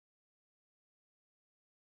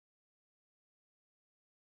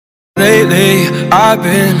Lately, I've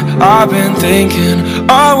been thinking,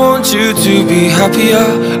 I want you to be happier,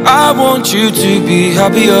 I want you to be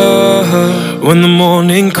happier. When the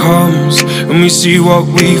morning comes and we see what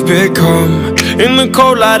we've become, in the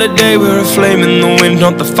cold light of day we're a flame in the wind,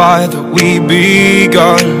 not the fire that we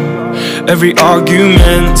begun. Every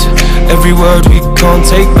argument, every word we can't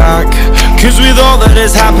take back, 'cause with all that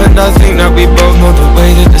has happened I think that we both know the way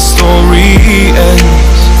that the story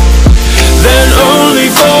ends. Then only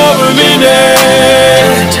for a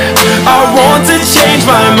minute I want to change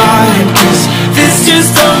my mind, 'cause this just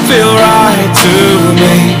don't feel right to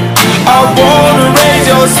me. I wanna raise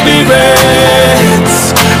your spirits,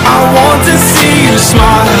 I want to see you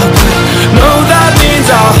smile, but no, that means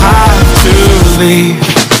I'll have to leave.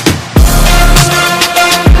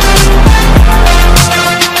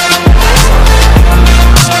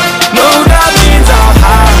 No, that means I'll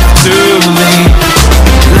have to leave.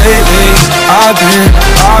 Lately, I've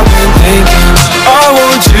been thinking, I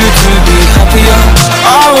want you to be happier,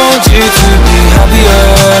 I want you to be happier.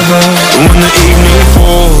 When the evening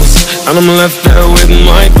falls and I'm left there with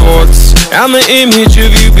my thoughts, and the image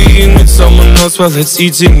of you being with someone else, well, it's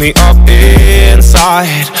eating me up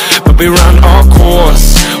inside. But we ran our course,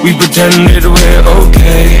 we pretended we're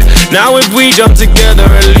okay. Now if we jump together,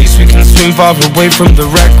 at least we can swim far away from the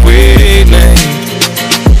wreck we made.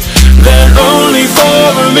 Then only for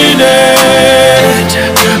a minute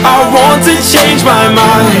I want to change my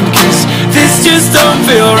mind, 'cause this just don't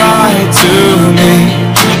feel right to me.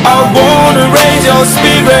 I wanna raise your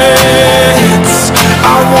spirits,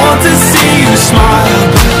 I want to see you smile,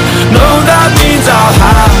 but no, that means I'll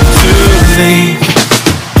have to leave.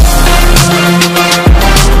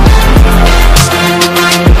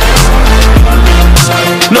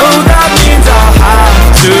 No, that means I'll have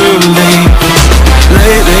to leave.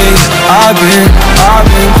 Lately, I've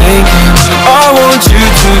been thinking, I want you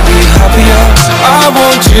to be happier, I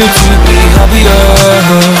want you to be